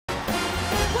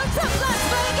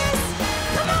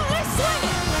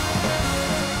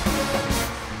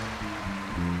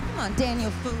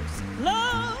Daniel Foos.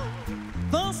 Love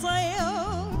for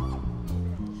sale.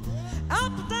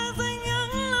 Appetizing young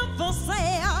love for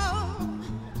sale.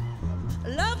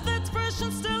 Love that's fresh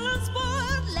and still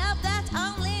unspoiled. Love that's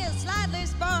only slightly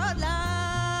spoiled.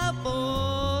 Love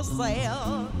for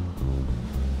sale.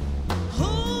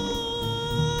 Who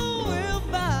will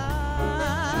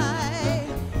buy?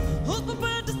 Who's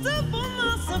prepared to sell for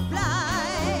my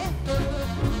supply?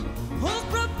 Who's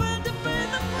prepared to pay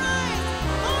the price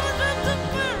on a trip to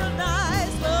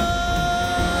paradise?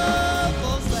 Love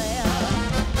for sale.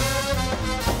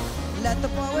 Let the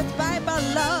poets pipe our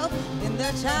love in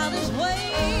their childish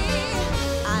way.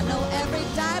 I know every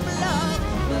type of love,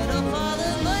 but a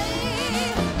father's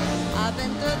way. I've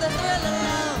been through the thrill of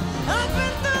love. I've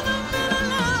been through the middle of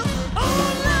love. Oh,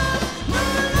 love, no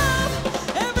love,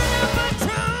 every ever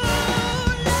true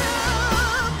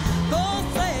love for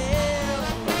sale.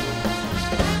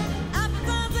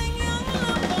 Appetizing young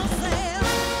love for sale.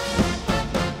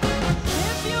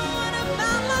 If you want to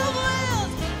buy love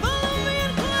wells, follow me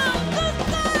and climb the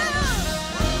stairs.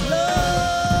 Love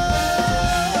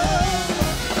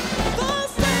for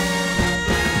sale.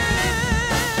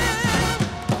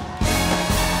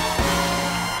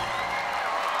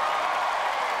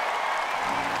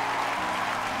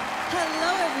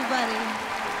 Hello, everybody.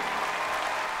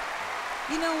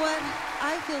 You know what?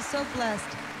 I feel so blessed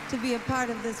to be a part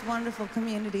of this wonderful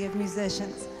community of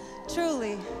musicians.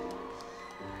 Truly.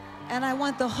 And I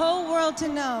want the whole world to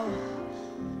know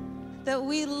that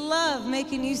we love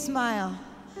making you smile.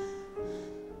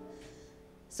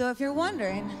 So if you're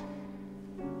wondering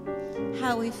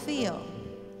how we feel,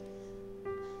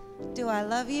 do I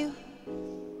love you?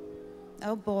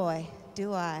 Oh boy,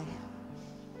 do I.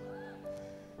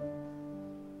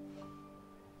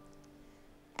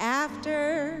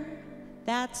 After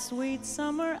that sweet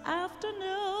summer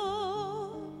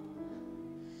afternoon,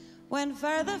 when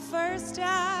for the first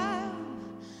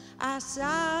time I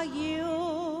saw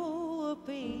you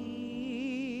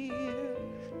appear,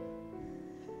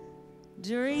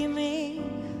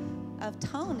 dreaming of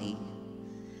Tony,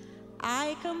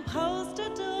 I composed a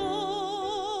tune.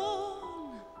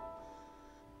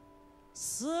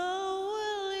 So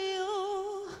will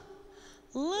you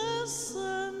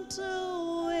listen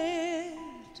to it,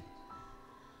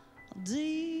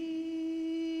 dear?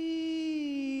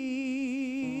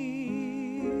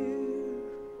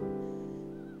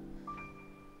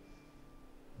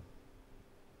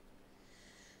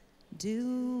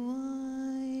 Do I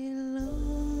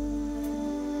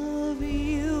love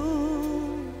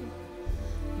you?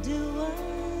 Do I?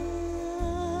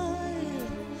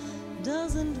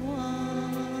 Doesn't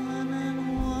one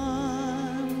and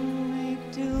one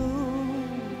make two?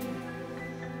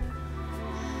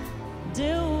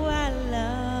 Do I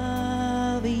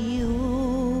love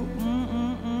you?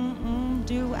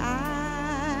 Do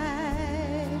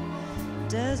I?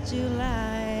 Does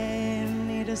July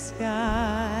need a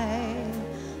sky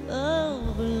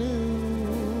of blue?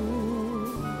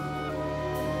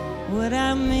 Would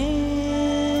I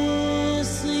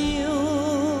miss you?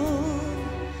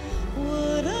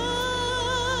 Would I,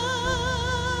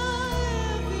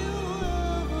 if you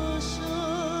ever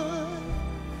should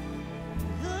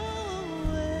go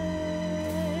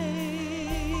away?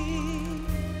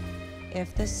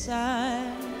 If the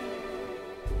sun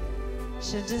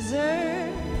should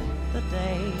desert the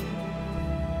day,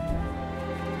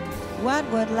 what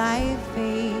would life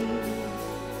be?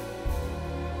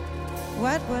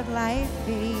 What would life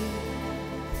be?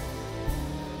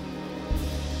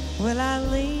 Will I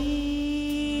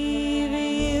leave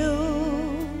you?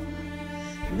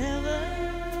 Never.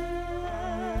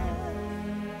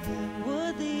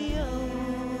 Would the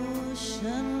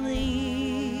ocean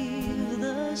leave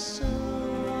the shore?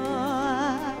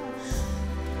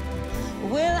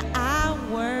 Will I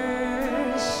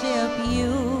worship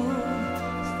you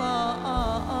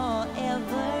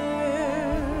forever?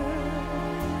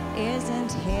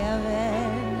 Isn't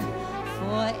heaven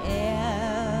forevermore?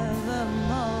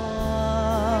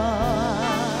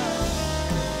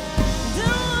 Do I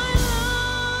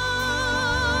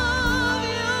love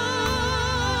you?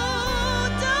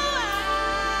 Do I?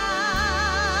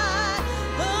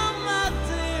 Oh, my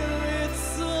dear, it's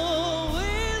so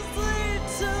easy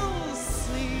to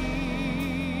see.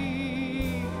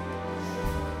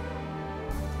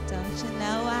 Don't you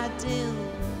know I do?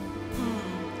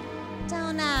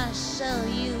 Don't I show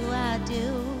you I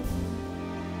do?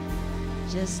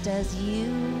 Just as you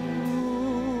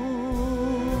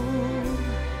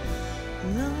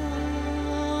know.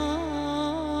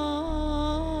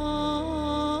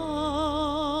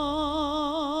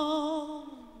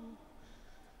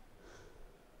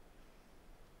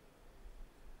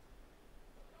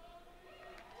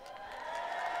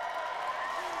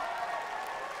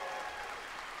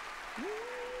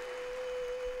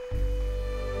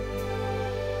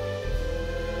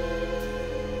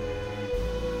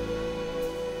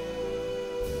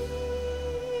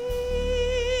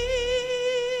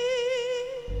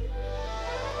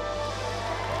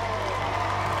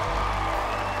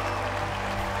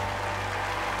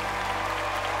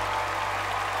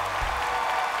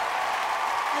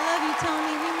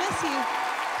 to you.